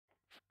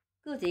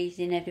Good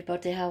evening,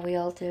 everybody. How are we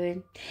all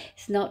doing?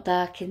 It's not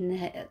dark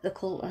in the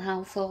Colton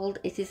household.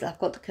 It is. I've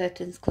got the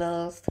curtains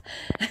closed.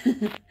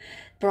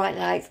 Bright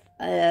lights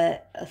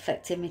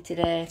affecting me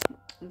today.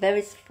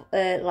 Very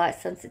light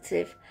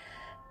sensitive.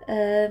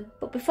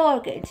 But before I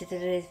get into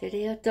today's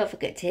video, don't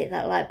forget to hit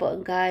that like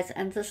button, guys,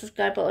 and the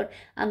subscribe button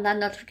and that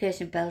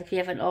notification bell if you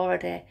haven't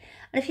already.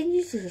 And if you're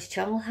new to this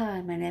channel,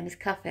 hi, my name is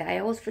Kathy. I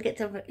always forget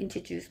to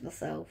introduce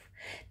myself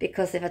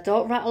because if I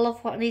don't rattle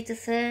off what I need to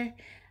say,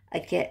 I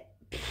get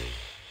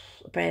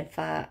a brain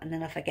fart and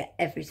then I forget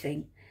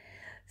everything.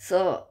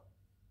 So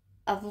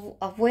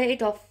I've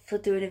waited off for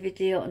doing a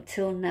video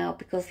until now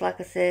because,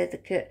 like I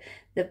said,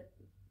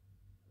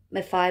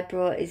 my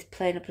fibro is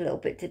playing up a little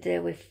bit today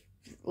with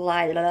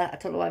I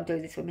don't know why I'm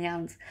doing this with my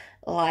hands.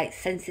 Light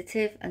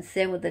sensitive, and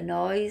same with the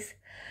noise.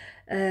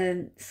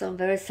 So I'm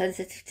very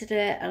sensitive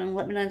today, and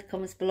let me know in the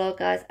comments below,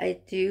 guys. I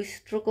do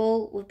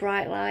struggle with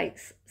bright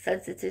lights,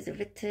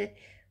 sensitivity.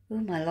 Oh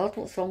my lord,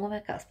 what's wrong with me?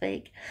 I can't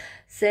speak.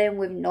 Same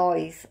with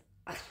noise.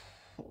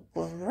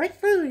 Goes right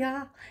through,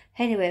 yeah.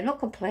 Anyway, I'm not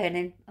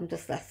complaining. I'm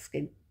just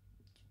asking.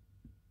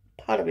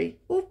 Pardon me.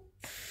 Ooh.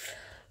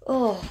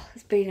 Oh,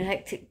 it's been a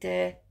hectic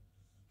day.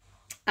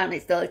 And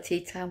it's nearly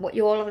tea time. What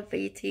you all having for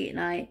your tea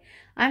tonight?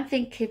 I'm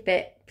thinking a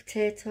bit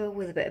potato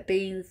with a bit of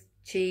beans,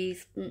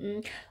 cheese.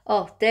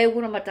 Oh, day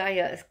one of my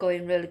diet is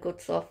going really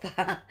good so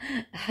far.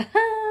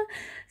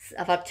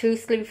 I've had 2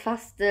 Slim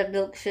Faster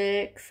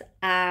milkshakes,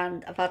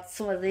 and I've had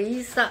some of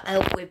these that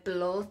help with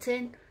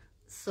bloating.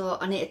 So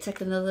I need to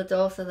take another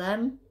dose of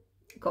them.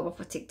 Got one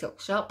for TikTok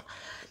shop.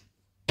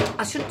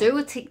 I should do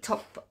a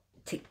TikTok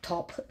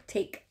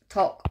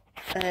shopping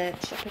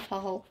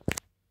haul.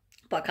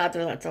 But I can't do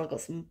that until I've got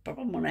some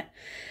proper money.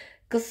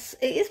 Because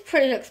it is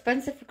pretty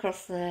expensive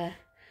across there.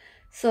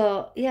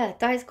 So, yeah,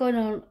 diet's going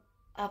on.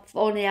 I've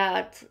only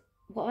had,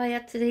 what I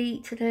had to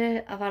eat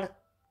today? I've had a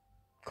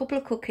couple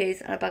of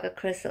cookies and a bag of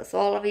crisps. That's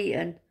all I've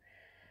eaten.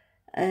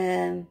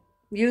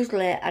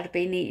 Usually I'd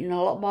been eating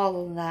a lot more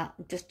than that.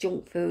 Just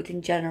junk food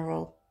in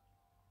general.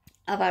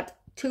 I've had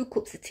 2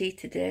 cups of tea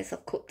today, so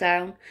I've cut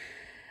down.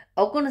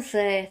 I'm going to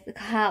say the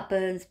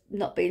heartburn's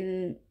not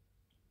been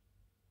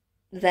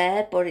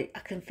there, but I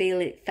can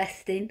feel it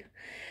festing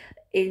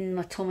in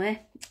my tummy.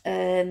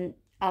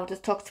 I'll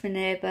just talk to my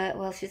neighbour.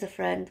 Well, she's a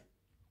friend,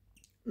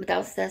 my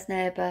downstairs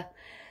neighbour,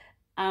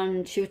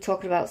 and she was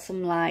talking about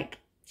some, like,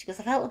 she goes,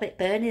 I felt a bit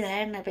burny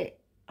there and a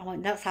bit, I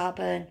went, that's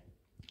heartburn.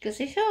 She goes,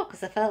 are you sure?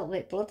 Because I felt a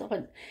bit blood. I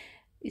went,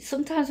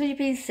 sometimes when you're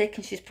being sick,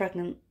 and she's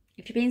pregnant,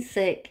 if you're being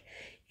sick,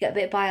 you get a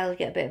bit of bile, you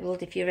get a bit of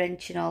blood if you're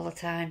wrenching all the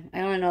time.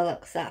 I only know that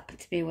because that happened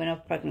to me when I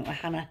was pregnant with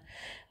Hannah.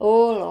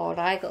 Oh Lord,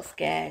 I got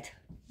scared.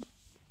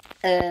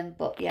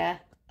 But yeah,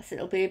 I said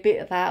it'll be a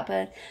bit of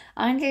heartburn.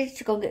 I need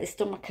to go and get the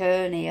stomach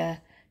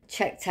hernia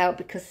checked out,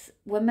 because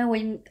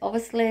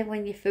obviously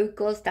when your food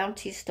goes down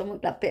to your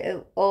stomach, that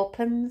bit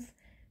opens.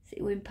 Is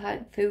it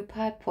windpipe, food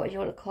pipe, what do you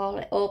want to call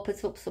it?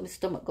 Opens up, so my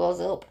stomach goes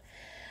up.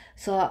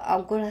 So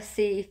I'm gonna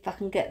see if I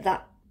can get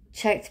that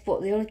checked.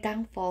 But the only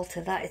downfall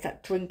to that is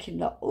that drinking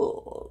that,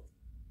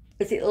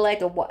 is it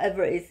lead or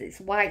whatever it is? It's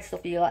white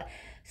stuff. You like,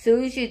 as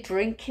soon as you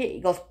drink it,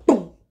 it goes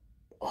boom.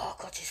 Oh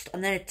God,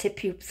 and then it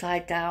tip you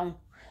upside down.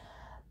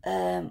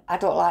 I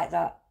don't like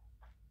that.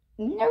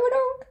 No, I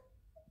don't.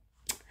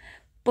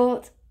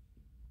 But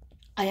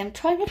I am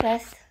trying my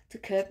best to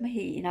curb my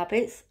eating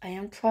habits. I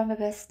am trying my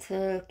best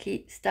to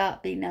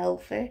start being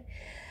healthy.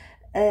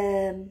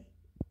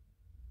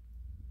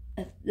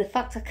 The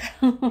fact I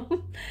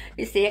can't,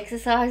 it's the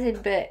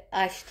exercising bit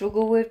I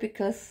struggle with,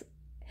 because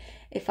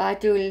if I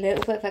do a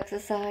little bit of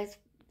exercise,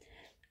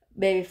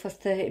 maybe for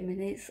 30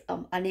 minutes,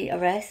 I need a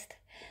rest.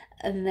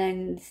 And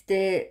then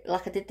stay,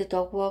 like I did the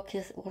dog walk,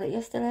 was it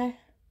yesterday?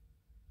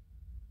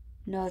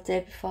 No, the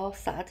day before,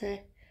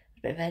 Saturday.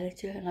 A bit of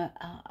energy, and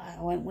I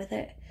went with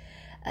it.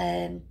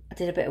 I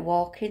did a bit of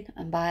walking,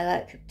 and by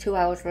like 2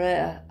 hours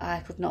later,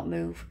 I could not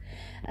move.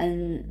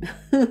 And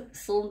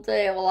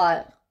Sunday, I was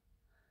like,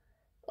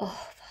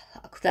 oh,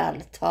 I could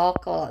hardly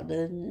talk, or like,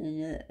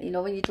 you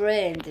know, when you're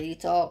drained, you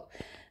talk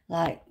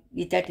like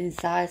you're dead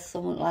inside,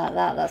 something like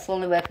that. That's the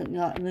only way I can,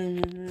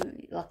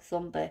 like a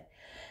zombie.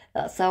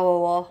 That's how I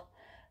was.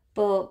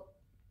 But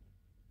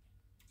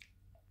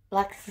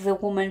like the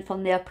woman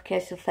from the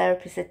occupational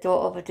therapy said,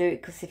 don't overdo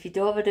it, because if you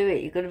do overdo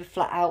it, you're going to be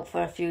flat out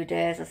for a few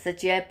days. I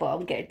said, yeah, but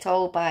I'm getting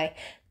told by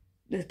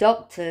the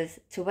doctors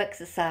to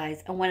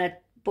exercise, and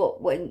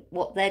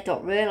what they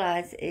don't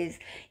realise is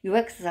you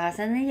exercise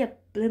and then you're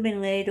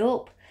blooming laid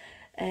up.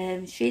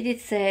 She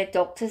did say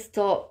doctors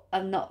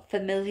are not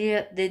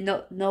familiar, they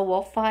don't know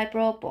of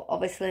fibro, but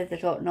obviously they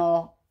don't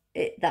know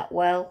it that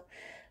well.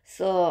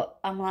 So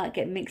I'm like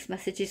getting mixed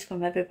messages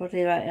from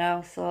everybody right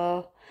now.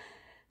 So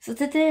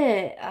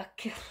today I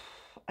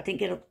didn't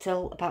get up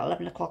till about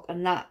 11 o'clock,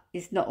 and that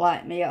is not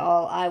like me at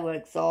all. I were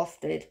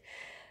exhausted.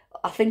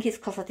 I think it's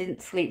because I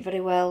didn't sleep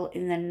very well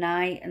in the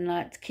night, and I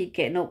had to keep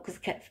getting up because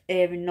I kept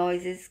hearing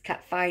noises,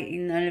 cat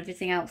fighting and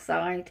everything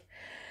outside.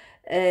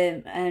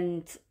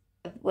 And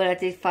when I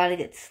did finally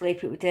get to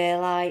sleep, it was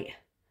daylight.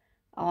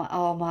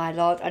 Oh my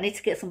lord, I need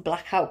to get some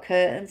blackout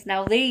curtains.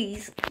 Now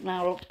these,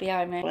 now look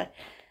behind me,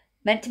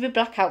 meant to be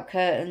blackout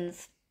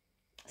curtains.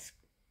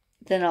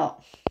 They're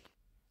not.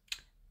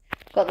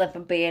 Got them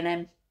from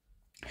B&M.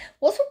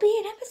 What's with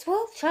B&M as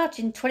well?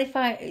 Charging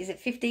 25, is it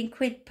 15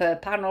 quid per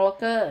panel or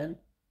curtain?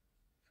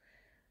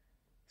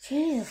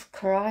 Jesus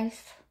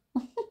Christ.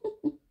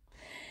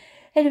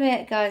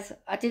 Anyway, guys,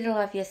 I did a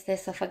live yesterday,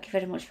 so thank you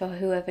very much for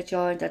whoever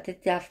joined. I did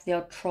have the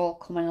odd troll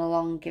coming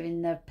along,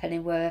 giving their penny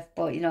worth,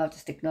 but, you know, I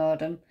just ignored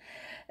them.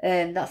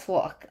 That's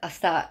what I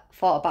thought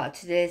about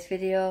today's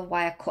video,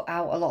 why I cut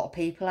out a lot of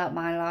people out of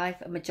my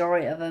life. A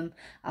majority of them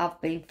have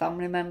been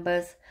family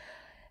members.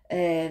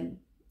 And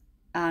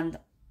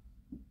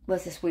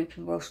was this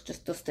weeping brush,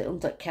 just dust it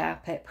under the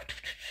carpet.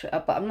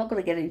 But I'm not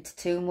going to get into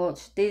too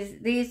much.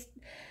 These,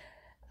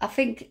 I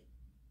think,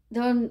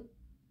 there are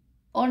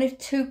only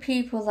 2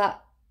 people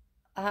that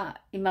are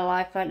in my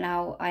life right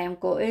now. I am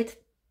gutted,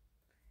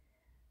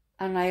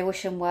 and I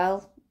wish them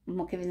well. I'm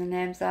not giving the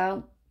names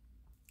out.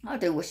 I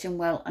do wish them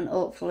well, and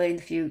hopefully in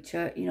the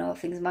future, you know,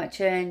 things might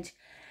change.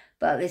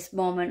 But at this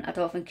moment, I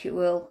don't think it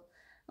will.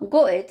 I'm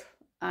gutted,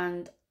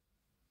 and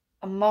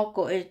I'm more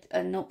gutted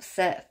and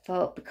upset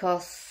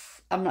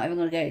because I'm not even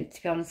going to get into it,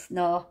 to be honest.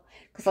 No,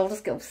 because I'll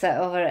just get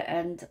upset over it,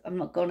 and I'm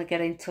not going to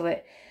get into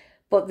it.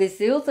 But there's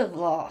the other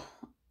lot.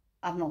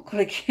 I'm not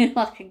going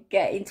to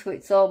get into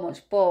it so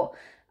much, but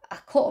I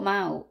cut them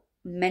out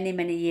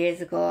many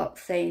years ago,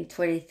 saying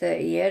 20,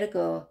 30 years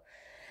ago.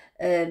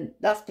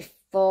 That's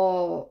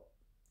before,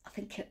 I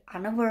think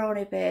Anna were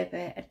only a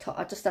baby, and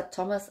I just had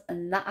Thomas,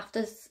 and that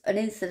after an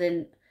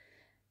incident,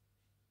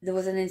 there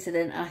was an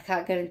incident, and I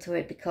can't get into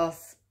it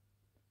because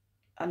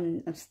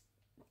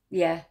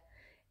yeah,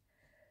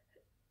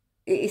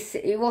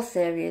 it was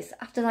serious.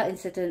 After that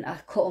incident, I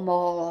cut them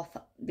all off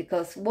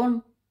because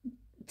 1,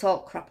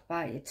 talk crap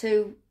about you,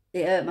 2,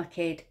 it hurt my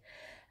kid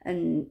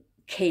and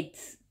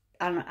kids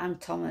and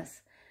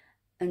Thomas,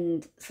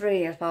 and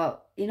 3, I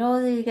thought, you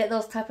know, you get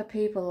those type of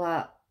people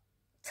that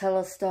tell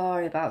a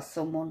story about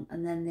someone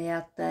and then they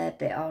add their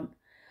bit on,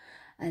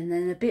 and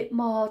then a bit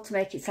more to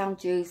make it sound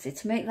juicy,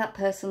 to make that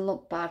person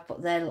look bad,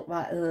 but they look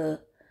like,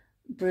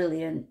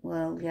 brilliant.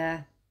 Well,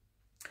 yeah.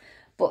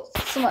 But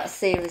something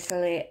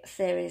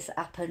serious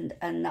happened,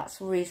 and that's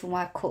the reason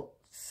why I cut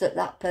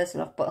that person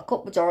off. But I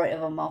cut majority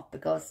of them off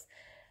because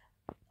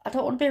I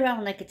don't want to be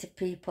around negative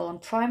people. I'm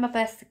trying my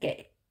best to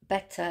get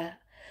better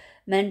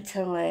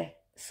mentally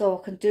so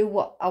I can do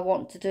what I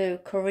want to do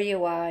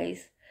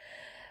career-wise.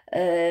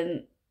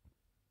 I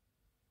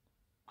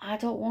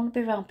don't want to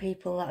be around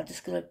people that are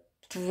just going to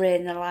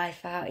drain the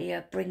life out of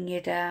you, bring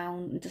you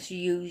down, and just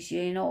use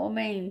you, you know what I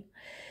mean?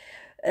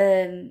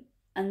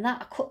 And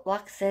that,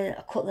 like I said,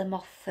 I cut them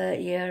off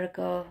 30 years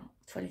ago,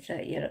 20,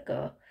 30 years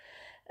ago.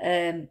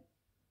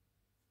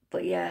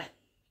 But yeah.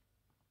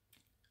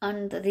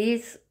 And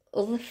these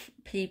other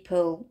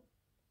people,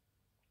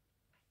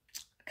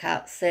 I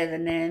can't say the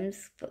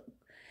names, but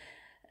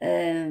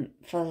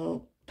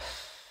for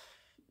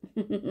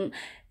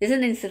there's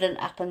an incident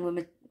happened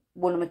with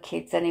one of my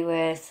kids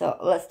anyway, so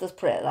let's just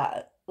put it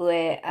that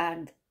way,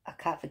 and I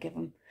can't forgive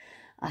them.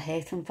 I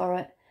hate them for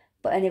it.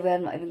 But anyway,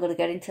 I'm not even going to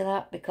get into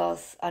that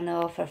because I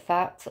know for a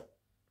fact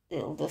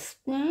it'll just,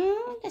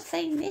 they're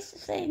saying this,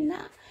 they're saying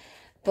that.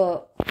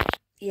 But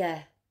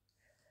yeah.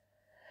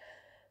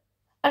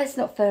 And it's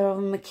not fair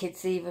on my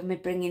kids either, me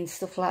bringing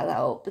stuff like that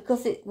up,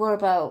 because it were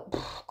about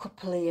a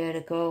couple of years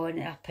ago and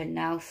it happened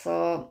now.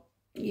 So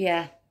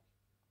yeah.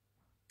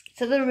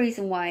 So the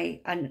reason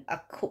why I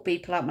cut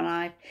people out of my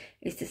life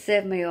is to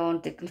save my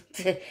own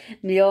dignity,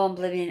 my own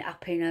living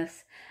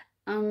happiness,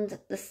 and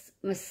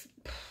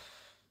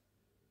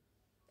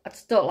I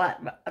just don't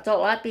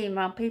like being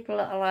around people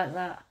that are like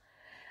that.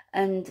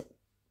 And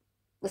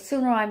the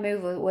sooner I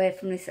move away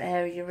from this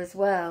area as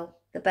well,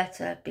 the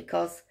better,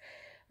 because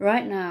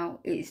right now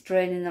it's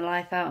draining the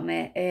life out of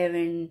me,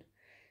 hearing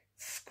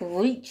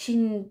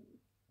screeching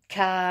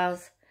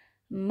cars,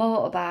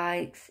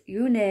 motorbikes,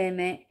 you name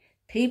it,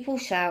 people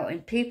shouting,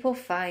 people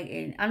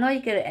fighting. I know you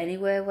get it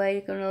anywhere where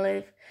you're going to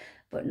live,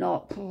 but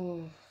not,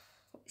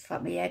 it's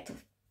like my head.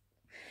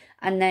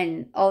 And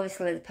then,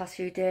 obviously, the past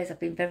few days I've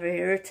been very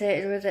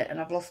irritated with it,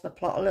 and I've lost my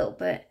plot a little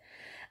bit.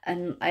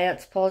 And I had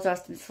to apologise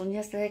to my son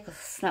yesterday because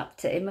I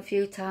snapped at him a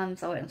few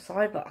times. I went, I'm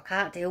sorry, but I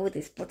can't deal with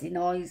this bloody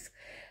noise.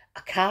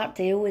 I can't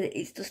deal with it.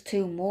 It's just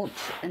too much.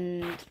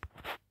 And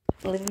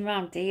living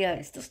around here,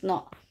 it's just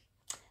not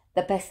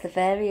the best of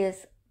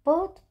areas.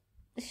 But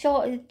the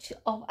shortage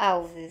of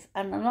houses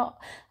and a lot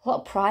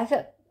of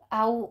private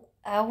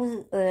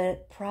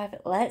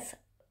private lets, I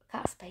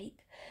can't speak,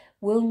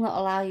 will not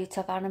allow you to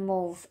have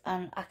animals,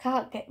 and I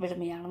can't get rid of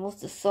my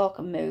animals just so I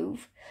can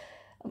move.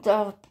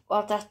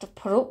 I'd have to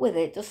put up with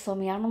it just so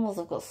my animals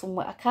have got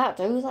somewhere. I can't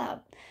do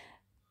that.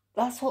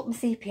 That's what my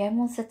CPM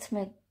once said to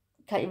me.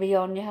 Can't you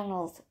rehome your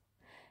animals?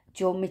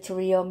 Do you want me to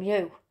rehome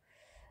you?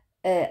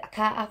 I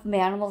can't have my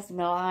animals in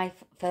my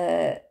life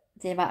for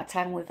the amount of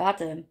time we've had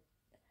them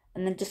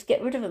and then just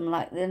get rid of them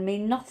like they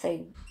mean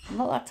nothing. I'm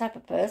not that type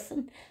of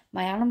person.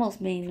 My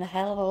animals mean the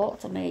hell of a lot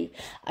to me.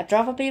 I'd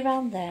rather be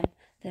around them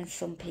than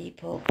some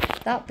people.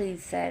 That being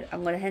said,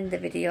 I'm going to end the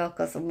video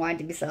because I'm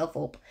winding myself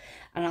up,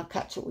 and I'll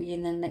catch up with you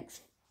in the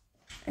next.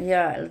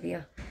 You're right,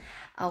 Olivia.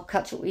 I'll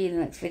catch up with you in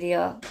the next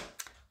video.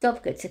 Don't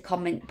forget to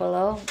comment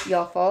below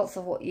your thoughts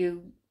of what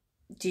you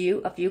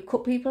do. Have you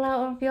cut people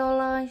out of your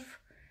life?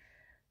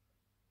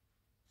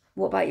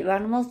 What about your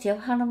animals? Do you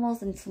have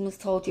animals? And someone's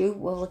told you,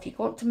 well, if you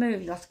want to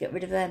move, you have to get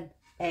rid of them.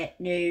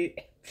 No.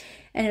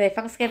 Anyway,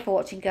 thanks again for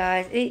watching,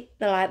 guys. Hit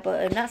the like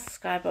button, that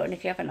subscribe button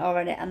if you haven't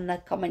already, and the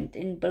comment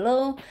in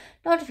below,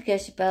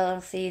 notification bell.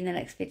 I'll see you in the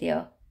next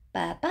video.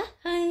 Bye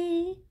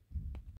bye.